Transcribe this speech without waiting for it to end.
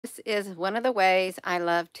This is one of the ways I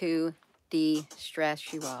love to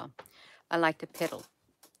de-stress you all. I like to piddle.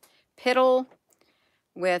 Piddle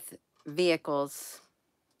with vehicles,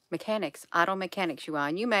 mechanics, auto mechanics, you all.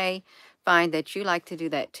 And you may find that you like to do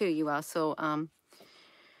that too, you all. So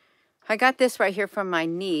I got this right here from my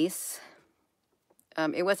niece.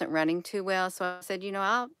 It wasn't running too well, so I said,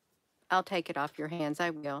 I'll take it off your hands. I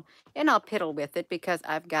will. And I'll piddle with it because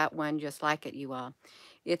I've got one just like it, you all.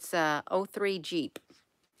 It's a '03 Jeep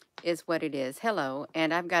is what it is. Hello.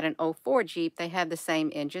 And I've got an '04 Jeep. They have the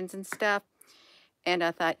same engines and stuff. And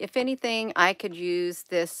I thought, if anything, I could use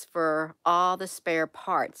this for all the spare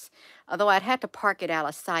parts. Although I'd have to park it out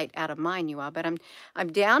of sight, out of mind, you all. But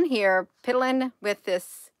I'm down here piddling with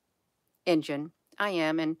this engine. I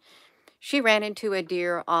am. And she ran into a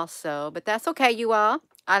deer also. But that's okay, you all.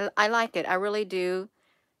 I like it. I really do.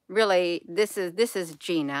 Really, this is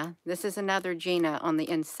Gina. This is another Gina on the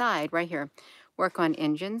inside right here. Work on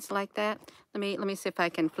engines like that. Let me see if I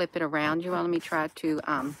can flip it around. You all, let me try to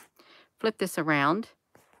flip this around.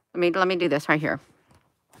 Let me do this right here.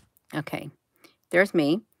 Okay, there's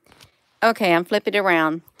me. Okay, I'm flipping it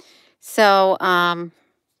around. So I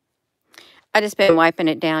just been wiping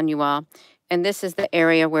it down, you all, and this is the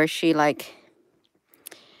area where she like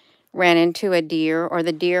ran into a deer, or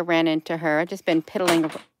the deer ran into her. I've just been piddling.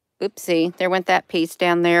 Oopsie, there went that piece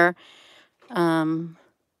down there.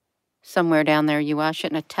 Somewhere down there, you all. I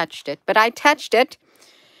shouldn't have touched it, but I touched it.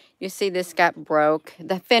 You see this got broke.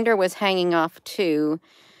 The fender was hanging off too.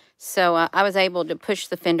 So I was able to push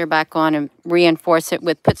the fender back on and reinforce it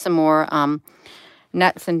with, put some more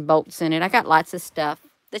nuts and bolts in it. I got lots of stuff.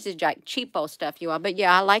 This is like cheapo stuff, you all. But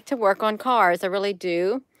yeah, I like to work on cars. I really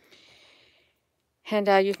do. And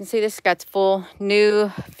you can see this got full new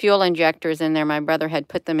fuel injectors in there. My brother had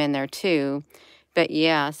put them in there too. But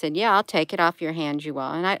yeah, I said, yeah, I'll take it off your hands, you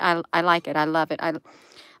all. And I like it. I love it. I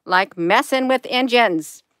like messing with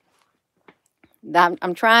engines.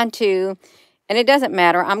 I'm trying to, and it doesn't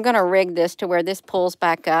matter. I'm going to rig this to where this pulls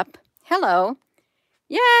back up. Hello.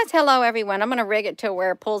 Yes, hello, everyone. I'm going to rig it to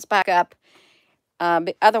where it pulls back up.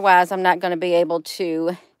 Otherwise, I'm not going to be able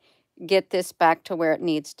to get this back to where it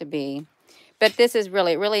needs to be. But this is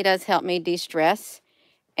really, it really does help me de-stress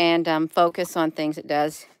and focus on things. It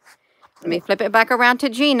does. Let me flip it back around to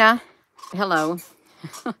Gina. Hello.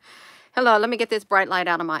 Hello, let me get this bright light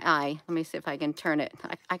out of my eye. Let me see if I can turn it.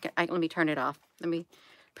 Let me turn it off. Let me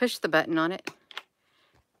push the button on it.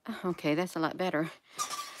 Okay, that's a lot better.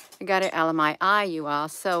 I got it out of my eye, you all.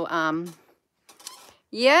 So,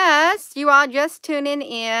 yes, you all just tuning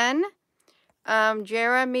in.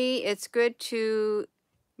 Jeremy, it's good to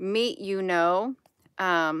meet you, know.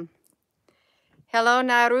 Hello,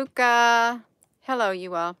 Naruka. Hello,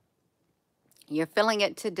 you all. You're feeling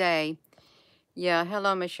it today. Yeah,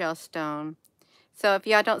 hello, Michelle Stone. So if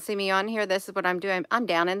y'all don't see me on here, this is what I'm doing. I'm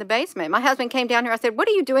down in the basement. My husband came down here. I said, what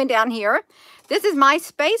are you doing down here? This is my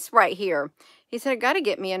space right here. He said, I got to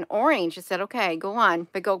get me an orange. I said, okay, go on.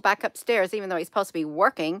 But go back upstairs, even though he's supposed to be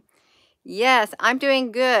working. Yes, I'm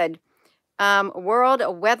doing good. World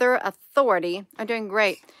Weather Authority. I'm doing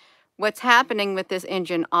great. What's happening with this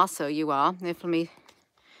engine also, you all? If let me...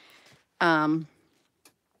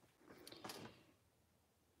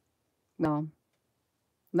 well,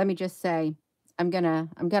 let me just say, I'm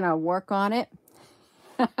gonna work on it.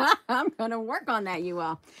 I'm gonna work on that, you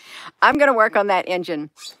all. I'm gonna work on that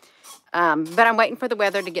engine. But I'm waiting for the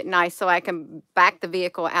weather to get nice so I can back the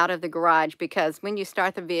vehicle out of the garage, because when you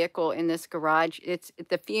start the vehicle in this garage,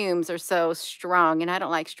 the fumes are so strong, and I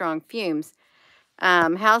don't like strong fumes.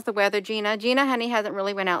 How's the weather, Gina? Gina, honey, hasn't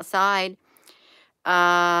really went outside.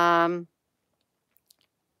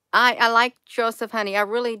 I like Joseph, honey. I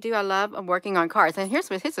really do. I love working on cars. And here's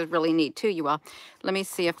what, this is really neat too, you all. Let me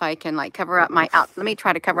see if I can like cover up my let me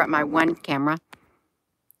try to cover up my one camera,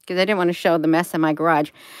 because I didn't want to show the mess in my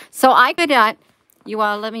garage. So I could not, you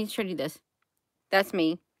all, let me show you this. That's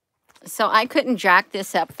me. So I couldn't jack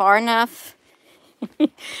this up far enough.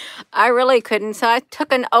 I really couldn't. So I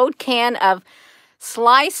took an old can of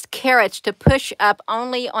sliced carrots to push up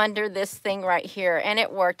only under this thing right here. And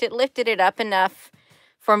it worked. It lifted it up enough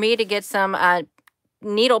for me to get some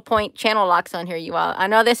needlepoint channel locks on here, you all. I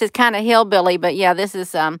know this is kind of hillbilly, but yeah, this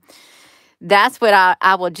is, that's what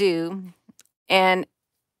I will do. And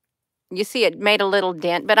you see it made a little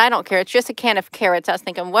dent, but I don't care. It's just a can of carrots. I was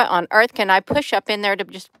thinking, what on earth can I push up in there to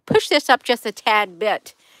just push this up just a tad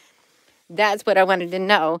bit? That's what I wanted to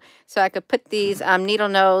know. So I could put these needle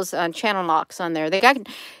nose channel locks on there. They got,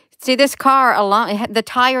 see this car alone, the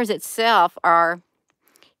tires itself are,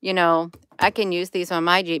 you know, I can use these on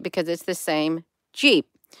my Jeep because it's the same Jeep,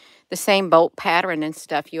 the same bolt pattern and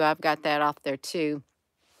stuff. I've got that off there too.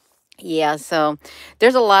 Yeah, so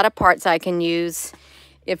there's a lot of parts I can use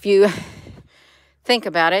if you think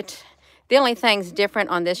about it. The only thing's different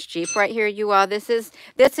on this Jeep right here, you all. This is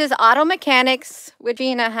auto mechanics with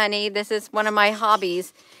Gina, honey. This is one of my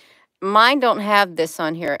hobbies. Mine don't have this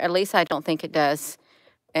on here. At least I don't think it does.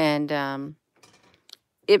 And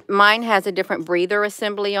mine has a different breather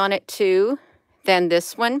assembly on it too than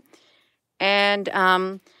this one. And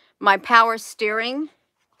my power steering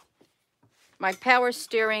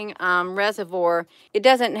reservoir, it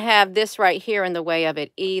doesn't have this right here in the way of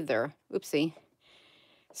it either. Oopsie.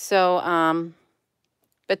 So,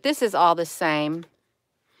 but this is all the same.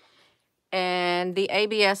 And the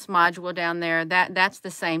ABS module down there, that's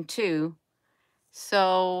the same too.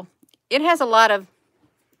 So it has a lot of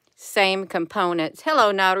same components.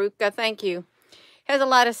 Hello, Naruka, thank you. Has a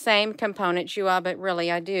lot of same components, you all, but really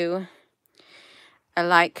I do. I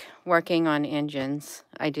like working on engines.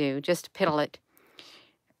 I do, just to piddle it.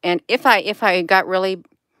 And if I got really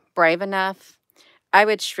brave enough, I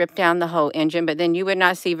would strip down the whole engine, but then you would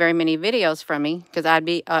not see very many videos from me because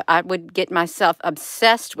I would get myself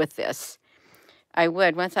obsessed with this. I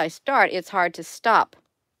would. Once I start, it's hard to stop.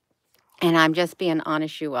 And I'm just being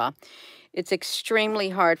honest, you all. It's extremely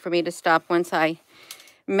hard for me to stop once I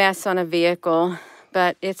mess on a vehicle,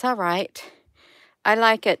 but it's all right. I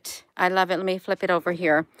like it. I love it. Let me flip it over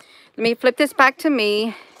here. Let me flip this back to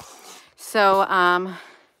me. So,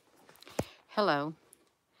 hello.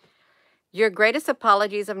 Your greatest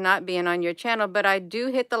apologies of not being on your channel, but I do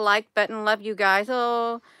hit the like button. Love you guys.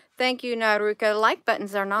 Oh, thank you, Naruka. Like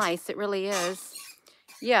buttons are nice. It really is.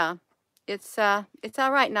 Yeah, it's all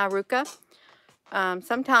right, Naruka.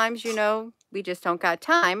 Sometimes, you know, we just don't got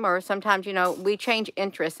time, or sometimes, you know, we change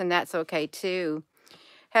interests, and that's okay too.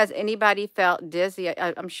 Has anybody felt dizzy?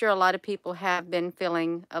 I'm sure a lot of people have been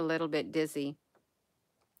feeling a little bit dizzy.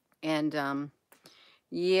 And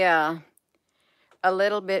yeah, a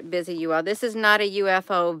little bit busy, you all. This is not a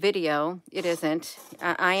UFO video. It isn't.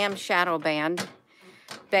 I am shadow banned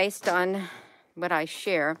based on what I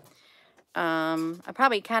share. I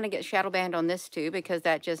probably kind of get shadow banned on this too because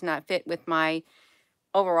that does not fit with my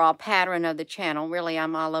overall pattern of the channel. Really,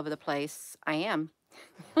 I'm all over the place. I am.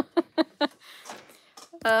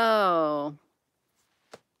 Oh.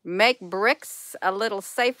 Make bricks a little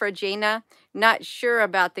safer, Gina. Not sure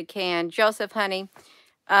about the can. Joseph, honey,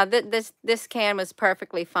 this can was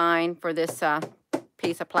perfectly fine for this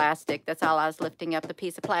piece of plastic. That's all I was lifting up, the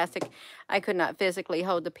piece of plastic. I could not physically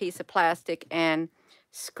hold the piece of plastic and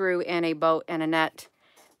screw in a bolt and a nut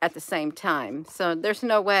at the same time. So there's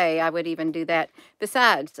no way I would even do that.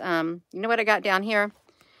 Besides, you know what I got down here?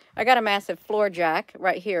 I got a massive floor jack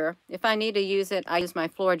right here. If I need to use it, I use my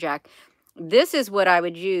floor jack. This is what I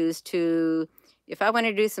would use to, if I want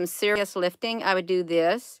to do some serious lifting, I would do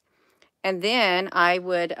this. And then I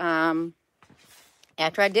would,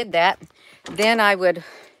 after I did that, then I would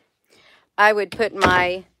put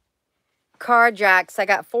my car jacks. I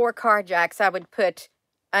got 4 car jacks I would put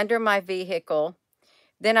under my vehicle.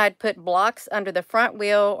 Then I'd put blocks under the front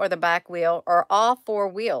wheel or the back wheel or all 4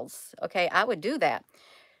 wheels. Okay, I would do that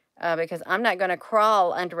because I'm not going to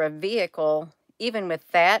crawl under a vehicle, even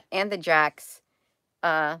with that and the jacks.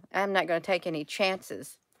 I'm not going to take any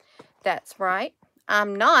chances. That's right.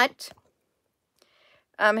 I'm not.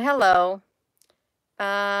 Hello.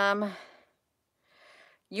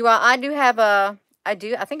 You all, I think I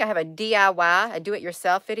have a DIY, a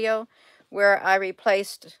do-it-yourself video where I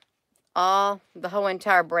replaced the whole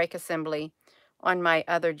entire brake assembly on my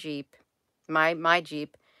other Jeep, my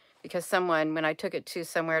Jeep, because someone, when I took it to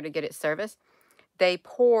somewhere to get it serviced, they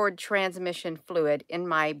poured transmission fluid in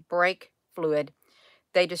my brake fluid.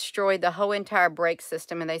 They destroyed the whole entire brake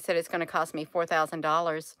system, and they said it's going to cost me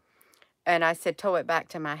 $4,000. And I said, tow it back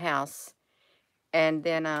to my house. And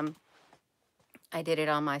then I did it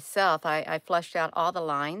on myself. I flushed out all the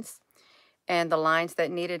lines. And the lines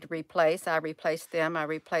that needed to replace, I replaced them. I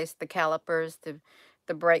replaced the calipers, the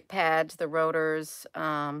brake pads, the rotors.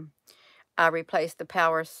 I replaced the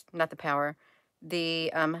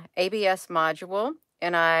ABS module,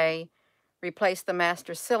 and I replaced the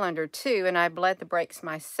master cylinder too, and I bled the brakes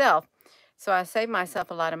myself. So I saved myself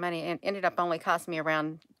a lot of money and ended up only costing me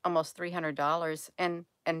around almost $300 and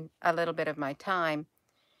a little bit of my time.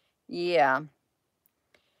 Yeah.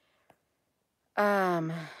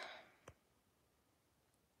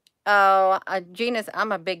 Gina's,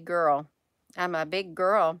 I'm a big girl. I'm a big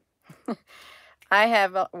girl. I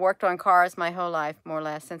have worked on cars my whole life, more or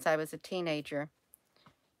less, since I was a teenager.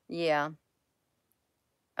 Yeah.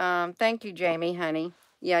 Thank you, Jamie, honey.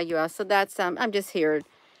 Yeah, you are. So that's, I'm just here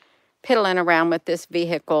piddling around with this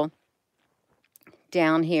vehicle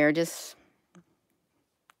down here, just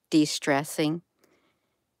de-stressing.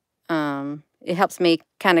 It helps me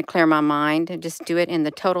kind of clear my mind and just do it in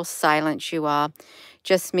the total silence, you all.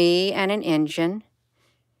 Just me and an engine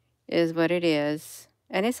is what it is.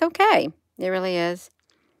 And it's okay. It really is.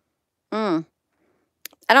 I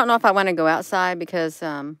don't know if I want to go outside because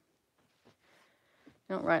I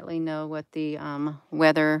don't rightly know what the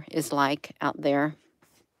weather is like out there.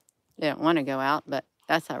 I don't want to go out, but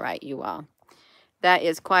that's all right, you all. That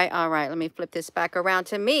is quite all right. Let me flip this back around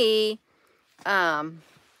to me.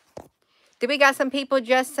 Do we got some people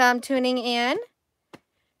just tuning in?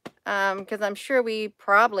 Because I'm sure we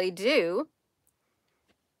probably do.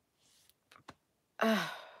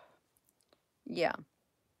 Yeah.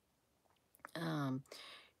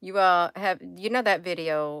 You all have, you know that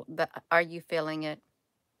video, the Are You Feeling It?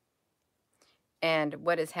 And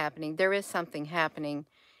what is happening? There is something happening.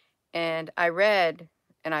 And I read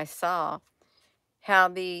and I saw how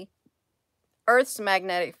the Earth's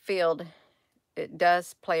magnetic field, it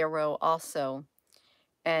does play a role also.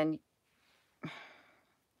 And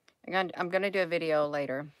I'm going to do a video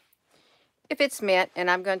later, if it's meant, and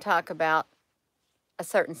I'm going to talk about a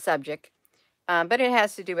certain subject. But it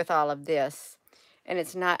has to do with all of this. And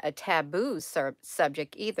it's not a taboo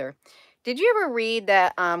subject either. Did you ever read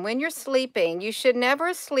that when you're sleeping, you should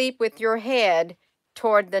never sleep with your head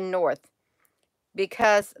toward the north,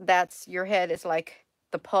 because that's, your head is like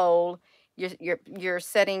the pole. You're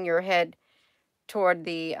setting your head toward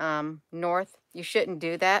the north. You shouldn't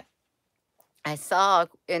do that. I saw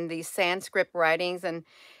in these Sanskrit writings and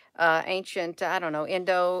ancient, I don't know,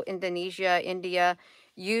 Indonesia, India,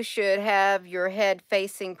 you should have your head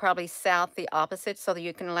facing probably south, the opposite, so that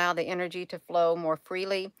you can allow the energy to flow more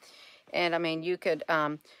freely. And I mean, you could,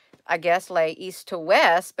 I guess, lay east to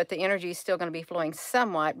west, but the energy is still going to be flowing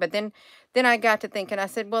somewhat. But then I got to thinking, I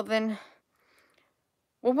said, well,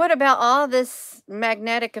 what about all this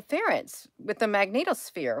magnetic interference with the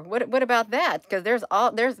magnetosphere? What about that? Because there's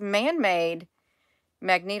man-made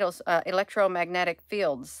electromagnetic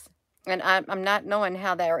fields, and I'm not knowing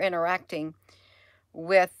how they are interacting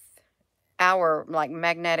with our like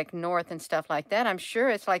magnetic north and stuff like that. I'm sure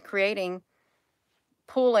it's like creating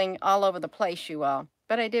pooling all over the place, you all.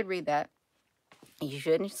 But I did read that. You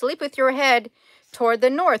shouldn't sleep with your head toward the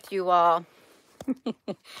north, you all.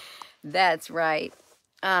 That's right.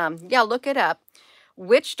 Yeah, look it up.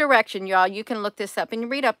 Which direction, y'all? You can look this up and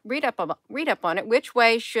read up on it. Which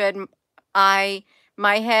way should my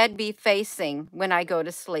head be facing when I go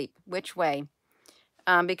to sleep? Which way?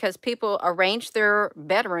 Because people arrange their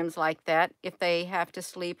bedrooms like that if they have to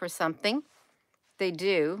sleep or something. They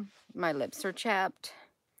do. My lips are chapped.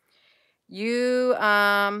 Yeah,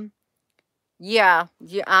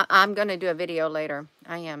 I'm going to do a video later.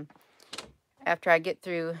 I am. After I get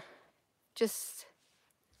through just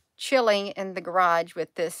chilling in the garage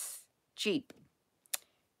with this Jeep.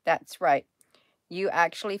 That's right. You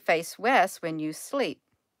actually face west when you sleep.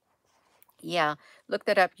 Yeah, look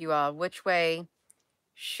that up, you all. Which way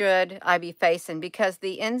should I be facing? Because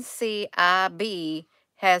the NCIB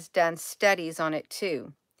has done studies on it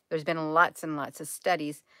too. There's been lots and lots of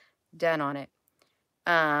studies done on it.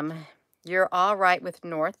 You're all right with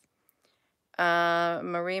north.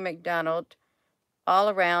 Marie McDonald, all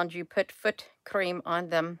around, you put foot cream on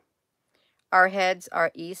them. Our heads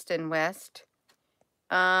are east and west.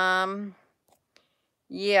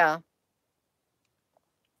 Yeah.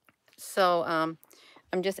 So,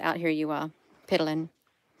 I'm just out here, you all, piddling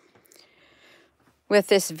with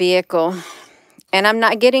this vehicle. And I'm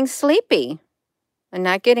not getting sleepy. I'm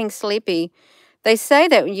not getting sleepy. They say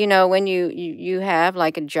that, you know, when you have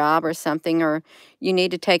like a job or something, or you need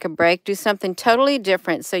to take a break, do something totally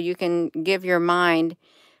different so you can give your mind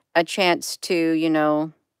a chance to, you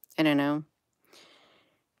know, I don't know,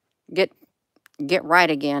 get right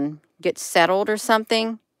again, get settled or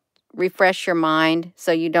something. Refresh your mind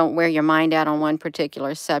so you don't wear your mind out on one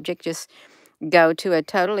particular subject. Just go to a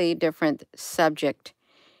totally different subject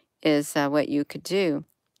is what you could do.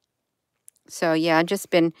 So yeah, I just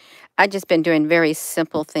been doing very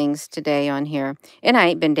simple things today on here, and I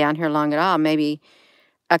ain't been down here long at all. Maybe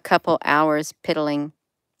a couple hours piddling,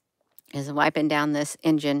 is wiping down this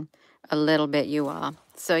engine a little bit, you all.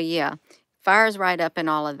 So yeah, fire's right up and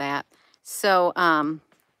all of that. So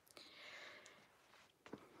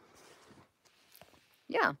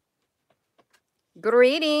yeah.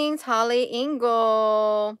 Greetings, Holly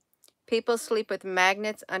Ingle. People sleep with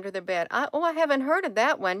magnets under their bed. I haven't heard of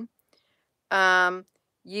that one.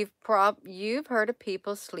 You've heard of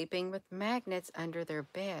people sleeping with magnets under their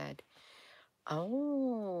bed.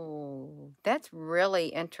 Oh, that's really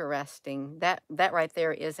interesting. That right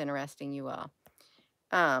there is interesting, you all.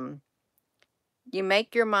 You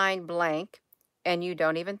make your mind blank and you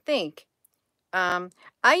don't even think. I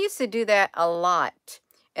used to do that a lot.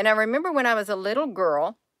 And I remember when I was a little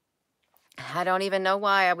girl, I don't even know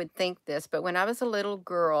why I would think this, but when I was a little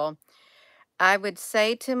girl, I would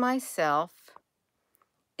say to myself,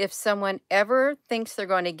 if someone ever thinks they're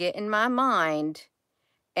going to get in my mind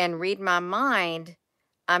and read my mind,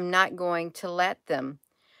 I'm not going to let them.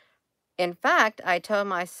 In fact, I told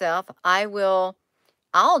myself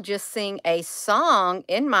I'll just sing a song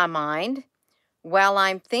in my mind while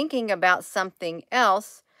I'm thinking about something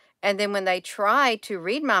else. And then when they try to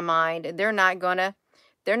read my mind, they're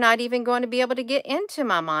not even going to be able to get into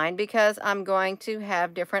my mind because I'm going to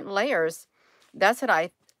have different layers. That's what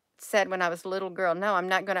I said when I was a little girl. No,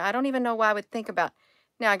 I don't even know why I would think about,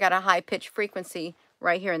 now I got a high pitched frequency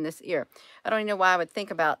right here in this ear. I don't even know why I would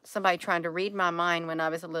think about somebody trying to read my mind when I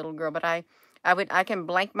was a little girl, but I can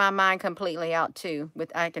blank my mind completely out too.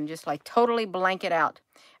 I can just like totally blank it out.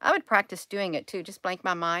 I would practice doing it too. Just blank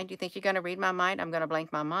my mind. You think you're going to read my mind? I'm going to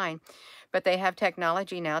blank my mind. But they have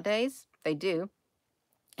technology nowadays. They do.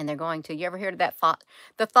 And they're going to. You ever heard of that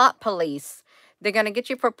the thought police? They're going to get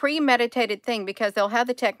you for premeditated thing because they'll have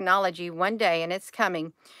the technology one day, and it's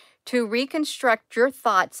coming, to reconstruct your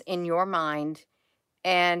thoughts in your mind.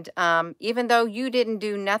 And even though you didn't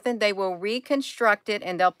do nothing, they will reconstruct it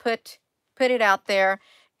and they'll put it out there.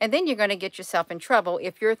 And then you're going to get yourself in trouble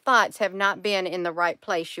if your thoughts have not been in the right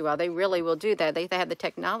place, you are. They really will do that. They have the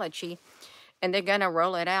technology and they're going to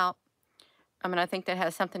roll it out. I mean, I think that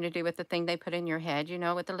has something to do with the thing they put in your head, you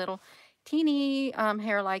know, with the little teeny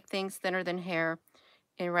hair-like things, thinner than hair,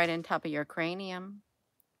 and right on top of your cranium.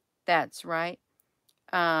 That's right.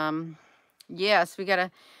 Yes, we got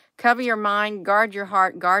to cover your mind, guard your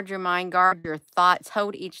heart, guard your mind, guard your thoughts,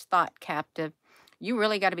 hold each thought captive. You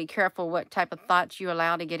really got to be careful what type of thoughts you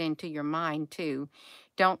allow to get into your mind, too.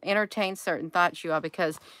 Don't entertain certain thoughts, you all,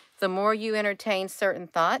 because the more you entertain certain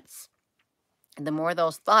thoughts, the more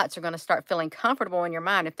those thoughts are going to start feeling comfortable in your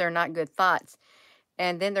mind if they're not good thoughts.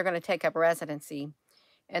 And then they're going to take up residency.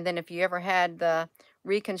 And then if you ever had the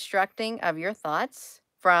reconstructing of your thoughts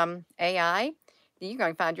from AI, you're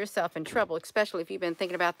going to find yourself in trouble, especially if you've been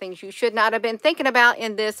thinking about things you should not have been thinking about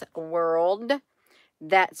in this world.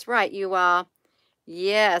 That's right, you all.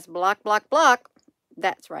 Yes, block, block, block.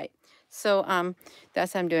 That's right. So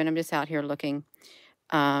that's what I'm doing. I'm just out here looking,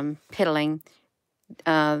 piddling.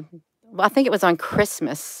 Well, I think it was on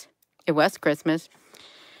Christmas. It was Christmas.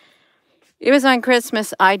 It was on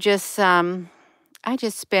Christmas. I just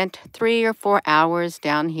spent 3 or 4 hours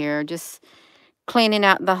down here just cleaning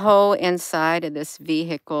out the whole inside of this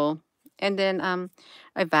vehicle. And then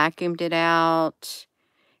I vacuumed it out.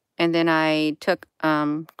 And then I took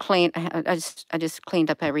I just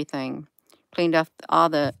cleaned up everything. Cleaned up all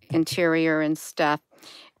the interior and stuff.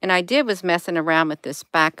 And I was messing around with this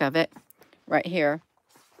back of it right here.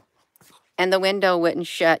 And the window wouldn't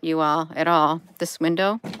shut, you all, at all. This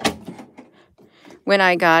window. When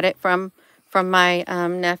I got it from my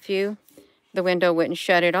nephew, the window wouldn't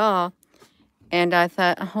shut at all. And I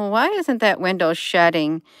thought, oh, why isn't that window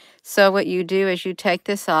shutting? So what you do is you take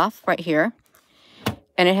this off right here.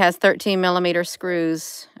 And it has 13 millimeter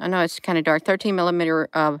screws. I know it's kind of dark. 13 millimeter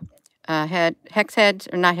hex heads,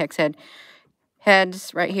 or not hex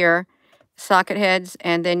heads right here. Socket heads.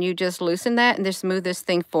 And then you just loosen that and just move this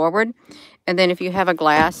thing forward. And then if you have a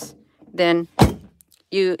glass, then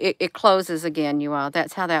it closes again, you all.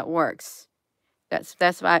 That's how that works.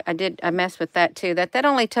 That's why I messed with that too. That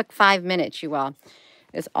only took 5 minutes, you all.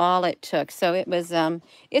 Is all it took. So it was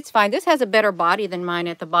it's fine. This has a better body than mine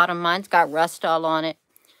at the bottom. Mine's got rust all on it.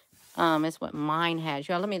 Is what mine has.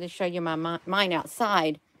 Y'all, let me just show you mine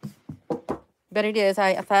outside. But it is.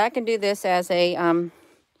 I thought I can do this as a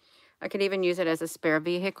I could even use it as a spare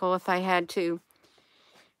vehicle if I had to.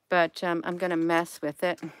 But I'm going to mess with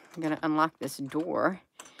it. I'm going to unlock this door.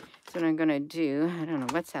 That's what I'm going to do. I don't know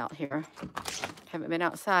what's out here. Haven't been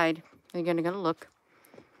outside. I'm going to go look.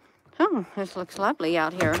 Oh, this looks lovely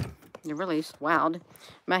out here. It really is wild.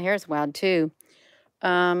 My hair's wild too.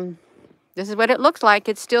 This is what it looks like.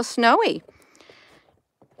 It's still snowy.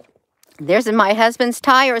 There's my husband's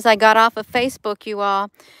tires I got off of Facebook, you all.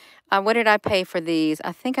 What did I pay for these?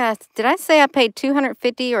 I think did I say I paid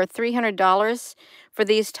 $250 or $300 for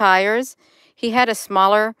these tires? He had a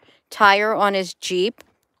smaller tire on his Jeep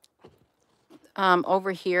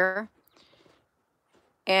over here.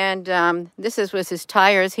 And this was his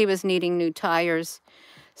tires. He was needing new tires.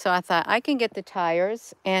 So I thought, I can get the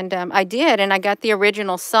tires. And I did, and I got the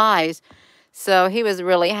original size. So he was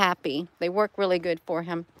really happy. They work really good for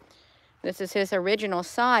him. This is his original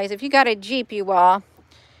size. If you got a Jeep, you all,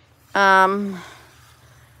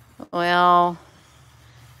 well,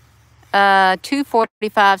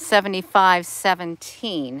 245 75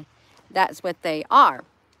 17. That's what they are.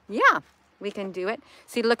 Yeah, we can do it.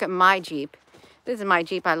 See, look at my Jeep. This is my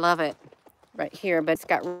Jeep. I love it right here, but it's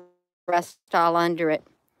got rust all under it.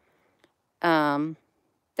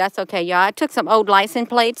 That's okay, y'all. I took some old license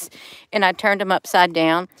plates and I turned them upside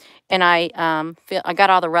down, and I got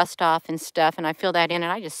all the rust off and stuff, and I filled that in,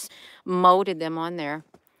 and I just molded them on there.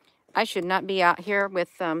 I should not be out here with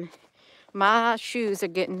my shoes are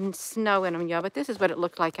getting snow in them, y'all, but this is what it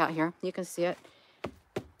looked like out here. You can see it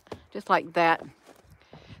just like that.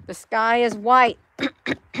 The sky is white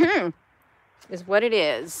is what it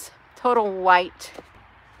is. Total white.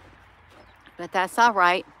 But that's all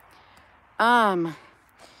right.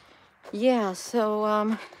 Yeah,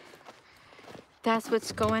 so that's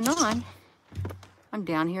what's going on. I'm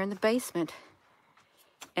down here in the basement.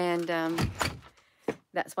 And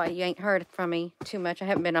that's why you ain't heard from me too much. I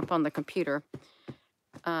haven't been up on the computer.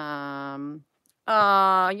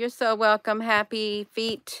 Oh, you're so welcome. Happy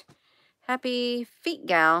feet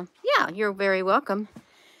gal. Yeah, you're very welcome.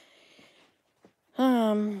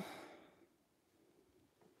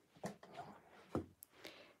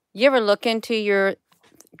 You ever look into your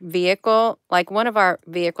vehicle, like one of our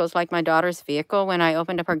vehicles, like my daughter's vehicle, when I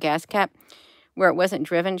opened up her gas cap where it wasn't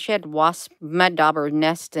driven, she had mud dauber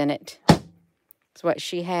nests in it. That's what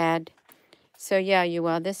she had. So yeah,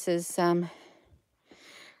 this is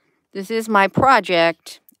my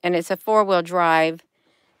project, and it's a 4-wheel drive.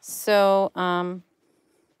 So I've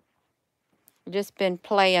just been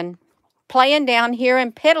playing down here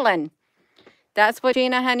and piddling. That's what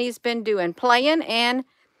Gina Honey's been doing, playing and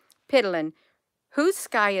piddling. Whose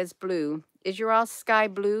sky is blue? Is your all sky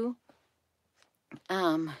blue?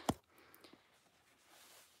 Yeah,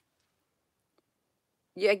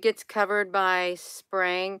 it gets covered by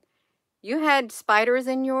spraying. You had spiders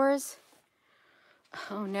in yours?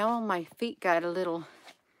 Oh, now my feet got a little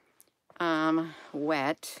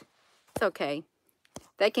wet. It's okay.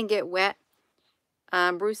 They can get wet.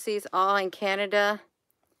 Brucey's all in Canada.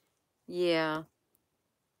 Yeah.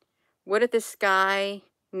 What if the sky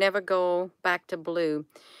never go back to blue?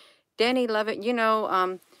 Danny Lovett,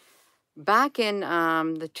 back in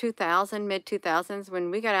the mid-2000s,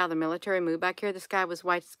 when we got out of the military, moved back here, the sky was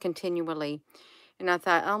white continually. And I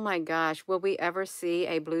thought, oh my gosh, will we ever see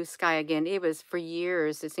a blue sky again? It was for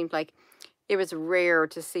years. It seemed like it was rare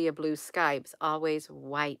to see a blue sky. It was always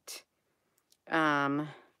white. When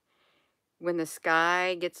the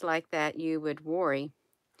sky gets like that, you would worry.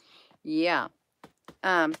 Yeah.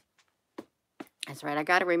 That's right. I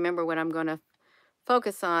got to remember what I'm going to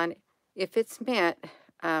focus on if it's meant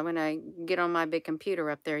when I get on my big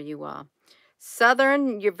computer up there, you all.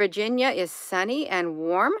 Southern Virginia is sunny and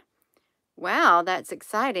warm. Wow, that's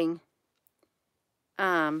exciting.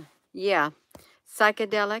 Yeah,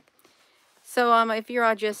 psychedelic. So if you're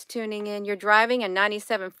all just tuning in, you're driving a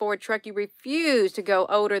 97 Ford truck. You refuse to go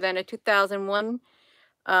older than a 2001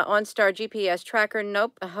 OnStar GPS tracker.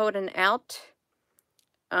 Nope, holding out.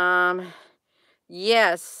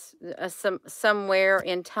 Yes, somewhere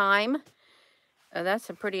in time. That's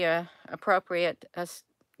a pretty appropriate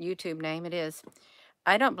YouTube name. It is.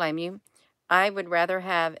 I don't blame you. I would rather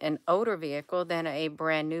have an older vehicle than a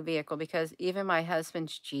brand new vehicle, because even my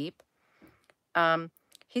husband's Jeep,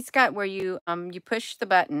 he's got where you push the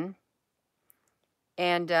button,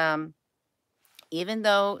 and even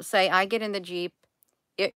though, say, I get in the Jeep,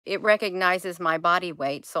 it recognizes my body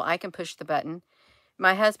weight, so I can push the button.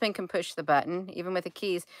 My husband can push the button, even with the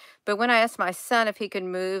keys. But when I asked my son if he could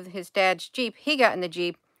move his dad's Jeep, he got in the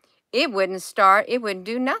Jeep. It wouldn't start. It wouldn't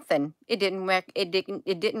do nothing. It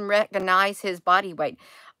didn't recognize his body weight.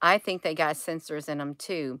 I think they got sensors in them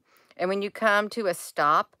too. And when you come to a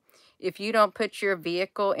stop, if you don't put your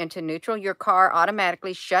vehicle into neutral, your car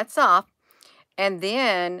automatically shuts off. And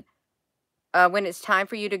then when it's time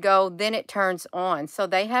for you to go, then it turns on. So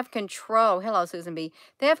they have control. Hello, Susan B.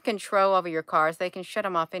 They have control over your cars. They can shut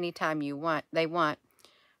them off anytime they want.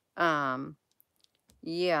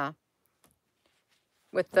 Yeah.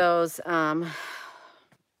 With those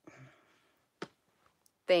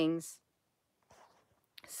things.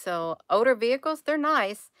 So older vehicles, they're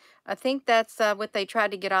nice. I think that's what they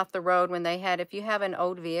tried to get off the road when they had, if you have an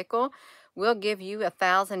old vehicle, we'll give you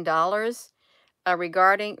 $1,000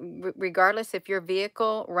 regardless if your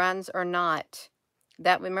vehicle runs or not.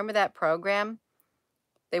 Remember that program?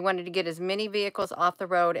 They wanted to get as many vehicles off the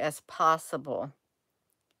road as possible.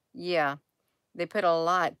 Yeah, they put a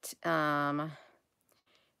lot.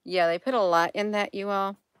 Yeah, they put a lot in that, you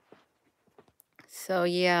all. So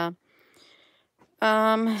yeah.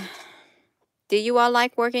 Do you all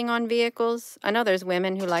like working on vehicles? I know there's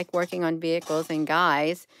women who like working on vehicles and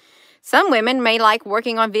guys. Some women may like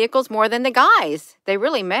working on vehicles more than the guys. They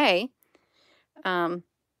really may. I'm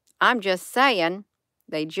just saying,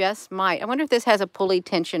 they just might. I wonder if this has a pulley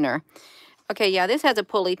tensioner. Okay, yeah, this has a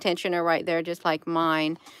pulley tensioner right there, just like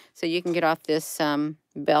mine. So you can get off this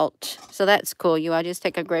belt. So that's cool. I just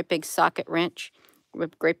take a great big socket wrench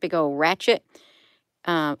with great big old ratchet.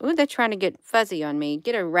 Ooh, they're trying to get fuzzy on me.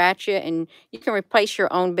 Get a ratchet and you can replace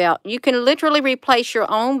your own belt. You can literally replace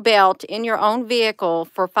your own belt in your own vehicle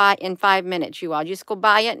in 5 minutes, you all. Just go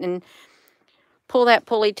buy it and pull that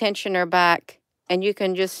pulley tensioner back. And you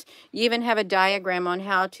can you even have a diagram on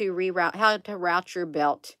how to route your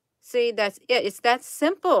belt. See, that's it. It's that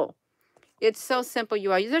simple. It's so simple,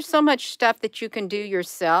 you all. There's so much stuff that you can do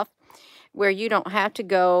yourself where you don't have to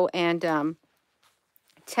go and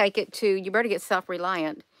take it to, you better get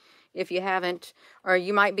self-reliant if you haven't, or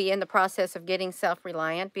you might be in the process of getting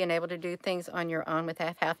self-reliant, being able to do things on your own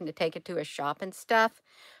without having to take it to a shop and stuff.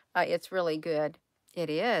 It's really good. It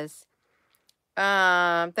is.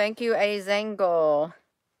 Thank you, Azangle.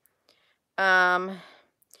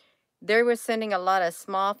 They were sending a lot of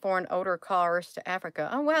small foreign odor cars to Africa.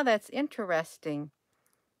 Oh, wow, that's interesting.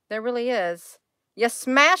 There really is. You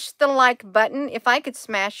smash the like button. If I could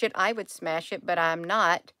smash it, I would smash it, but I'm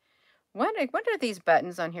not. What are these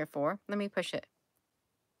buttons on here for? Let me push it.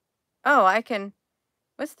 Oh, I can.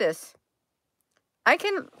 What's this? I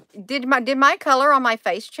can. Did my color on my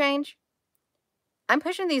face change? I'm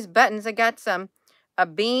pushing these buttons. I got a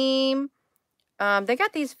beam. They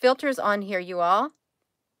got these filters on here, you all.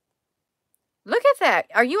 Look at that.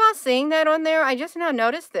 Are you all seeing that on there? I just now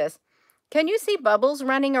noticed this. Can you see bubbles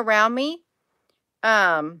running around me?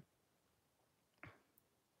 That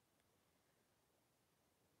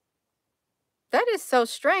is so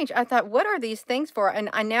strange. I thought, what are these things for?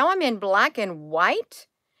 And now I'm in black and white.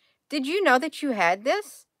 Did you know that you had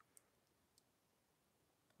this?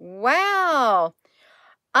 Wow.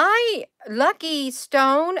 Lucky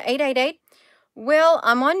Stone 888. Well,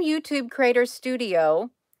 I'm on YouTube Creator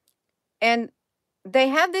Studio, and they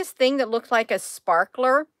have this thing that looks like a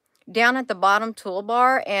sparkler down at the bottom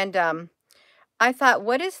toolbar, and I thought,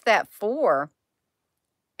 what is that for?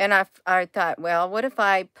 And I thought, well, what if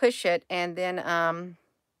I push it and then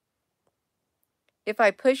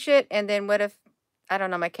what if, I don't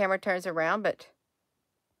know, my camera turns around, but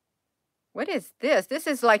what is this? This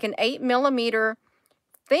is like an 8mm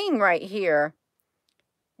thing right here.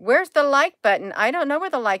 Where's the like button? I don't know where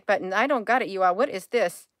the like button. I don't got it, you all. What is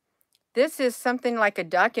this? This is something like a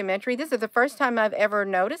documentary. This is the first time I've ever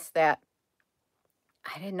noticed that.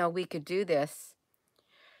 I didn't know we could do this.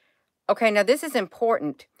 Okay, now this is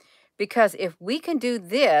important because if we can do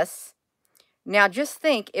this, now just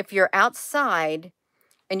think if you're outside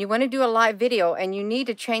and you want to do a live video and you need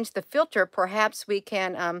to change the filter, perhaps we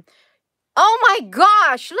can, oh my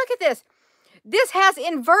gosh, look at this. This has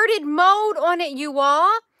inverted mode on it, you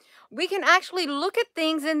all. We can actually look at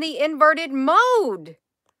things in the inverted mode.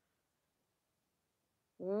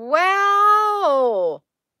 Wow.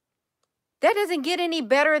 That doesn't get any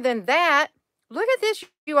better than that. Look at this,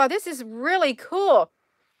 you all. This is really cool.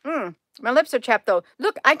 My lips are chapped, though.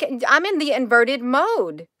 Look, I'm in the inverted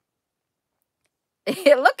mode.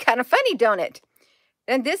 It looked kind of funny, don't it?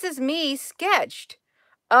 And this is me sketched.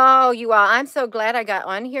 Oh, you all, I'm so glad I got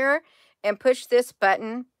on here and pushed this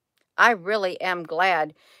button. I really am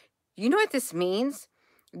glad. You know what this means?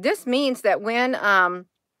 This means that when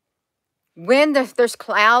there's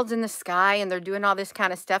clouds in the sky and they're doing all this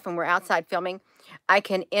kind of stuff and we're outside filming, I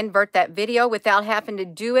can invert that video without having to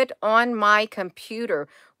do it on my computer.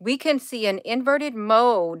 We can see an inverted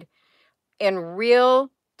mode in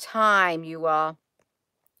real time, you all.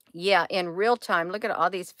 Yeah, in real time. Look at all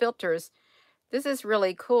these filters. This is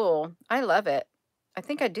really cool. I love it. I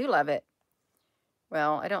think I do love it.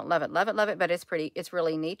 Well, I don't love it, but it's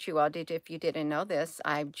really neat, you all. If you didn't know this,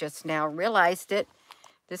 I just now realized it.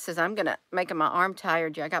 I'm going to make my arm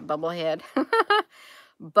tired. I got bubble head.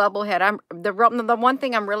 Bubble head. The one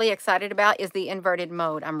thing I'm really excited about is the inverted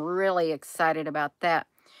mode. I'm really excited about that.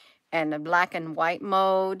 And the black and white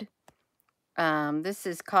mode. This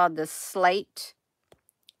is called the Slate,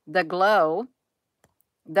 the Glow,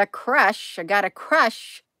 the Crush. I got a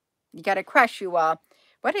crush. You got a crush, you all.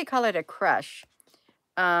 What do you call it? A crush.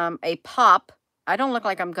 A pop. I don't look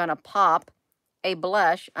like I'm going to pop. A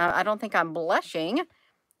blush. I don't think I'm blushing.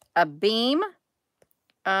 A beam.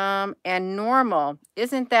 And normal.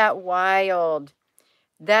 Isn't that wild?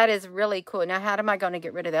 That is really cool. Now, how am I going to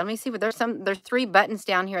get rid of that? Let me see. There's 3 buttons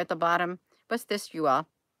down here at the bottom. What's this, you all?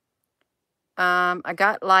 I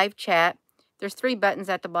got live chat. There's 3 buttons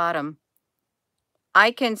at the bottom.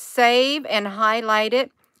 I can save and highlight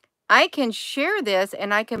it. I can share this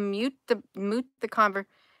and I can mute the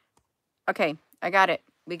Okay, I got it.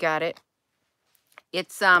 We got it.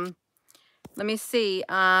 It's let me see.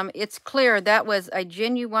 It's clear that was a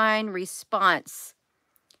genuine response.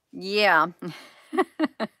 Yeah.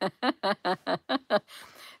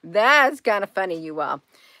 That's kind of funny, you all.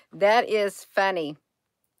 That is funny.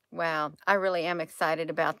 Wow, I really am excited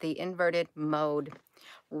about the inverted mode.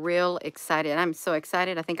 Real excited. I'm so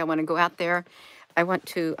excited. I think I want to go out there. I want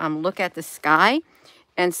to look at the sky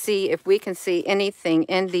and see if we can see anything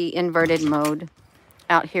in the inverted mode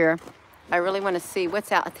out here. I really want to see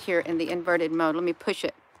what's out here in the inverted mode. Let me push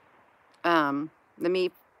it. Let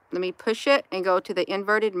me push it and go to the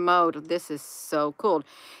inverted mode. This is so cool.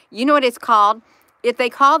 You know what it's called? If they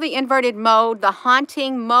call the inverted mode the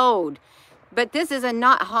haunting mode, but this is a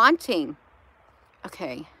not haunting.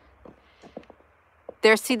 Okay.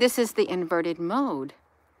 There, see, this is the inverted mode.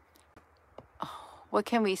 Oh, what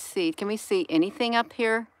can we see? Can we see anything up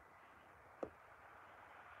here?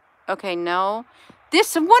 Okay, no.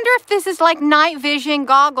 This, I wonder if this is like night vision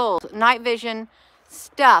goggles, night vision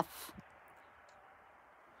stuff.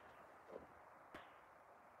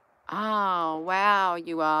 Oh, wow,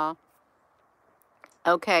 you all.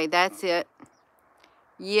 Okay, that's it.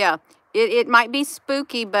 Yeah, it might be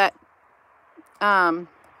spooky, but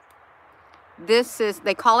this is,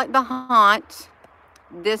 they call it the haunt.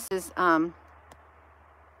 This is,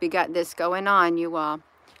 we got this going on, you all.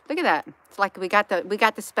 Look at that. It's like we got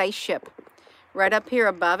the spaceship right up here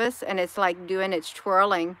above us, and it's like doing its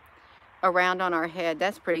twirling around on our head.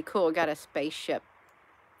 That's pretty cool. We got a spaceship.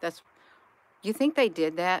 That's, you think they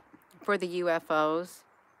did that for the UFOs?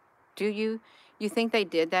 Do you think they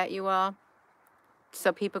did that, you all?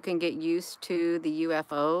 So people can get used to the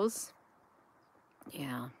UFOs?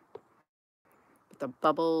 Yeah. The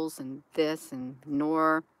bubbles and this and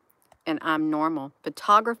Nor, and I'm normal.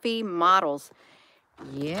 Photography models.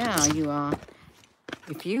 Yeah, you all.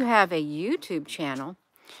 If you have a YouTube channel,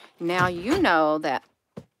 now you know that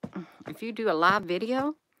if you do a live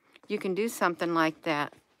video, you can do something like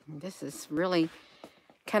that. This is really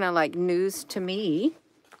kind of like news to me.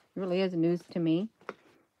 It really is news to me.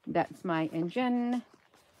 That's my engine.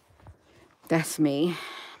 That's me.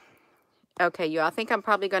 Okay, you all, I think I'm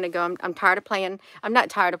probably going to go. I'm tired of playing. I'm not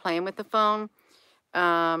tired of playing with the phone,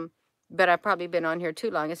 but I've probably been on here too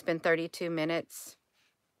long. It's been 32 minutes.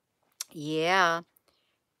 Yeah,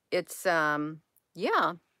 it's,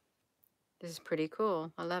 yeah, this is pretty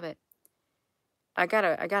cool. I love it. I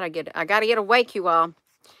gotta get awake, you all.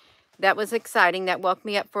 That was exciting. That woke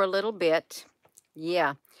me up for a little bit.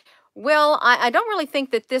 Yeah. Well, I don't really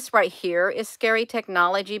think that this right here is scary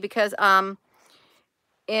technology because,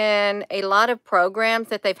 in a lot of programs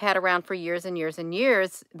that they've had around for years and years and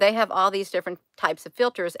years, they have all these different types of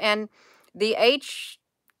filters. And the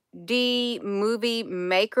HD Movie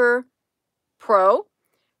Maker Pro,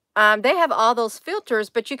 they have all those filters,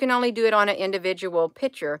 but you can only do it on an individual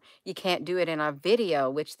picture. You can't do it in a video,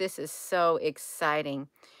 which this is so exciting.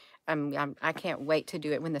 I can't wait to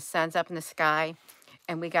do it when the sun's up in the sky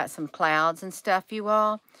and we got some clouds and stuff, you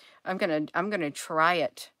all. I'm gonna try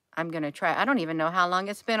it. I'm going to try. I don't even know how long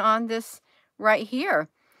it's been on this right here.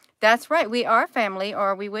 That's right. We are family,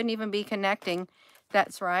 or we wouldn't even be connecting.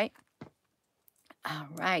 That's right. All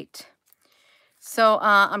right. So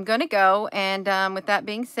I'm going to go. And with that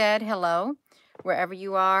being said, hello, wherever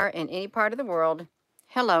you are in any part of the world.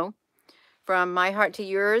 Hello. From my heart to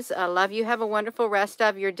yours. I love you. Have a wonderful rest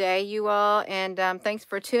of your day, you all. And thanks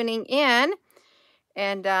for tuning in.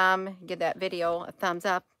 And give that video a thumbs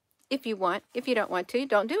up. If you want. If you don't want to,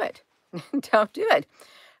 don't do it. Don't do it.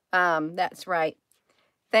 That's right.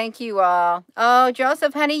 Thank you all. Oh,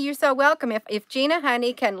 Joseph, honey, you're so welcome. If Gina,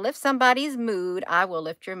 honey, can lift somebody's mood, I will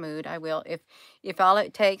lift your mood. I will. If all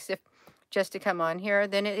it takes, just to come on here,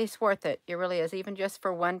 then it is worth it. It really is, even just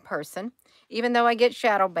for one person. Even though I get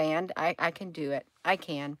shadow banned, I can do it. I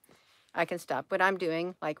can stop what I'm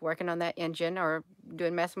doing, like working on that engine or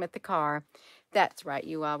messing with the car. That's right,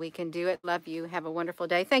 you all. We can do it. Love you. Have a wonderful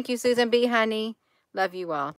day. Thank you, Susan B., honey. Love you all.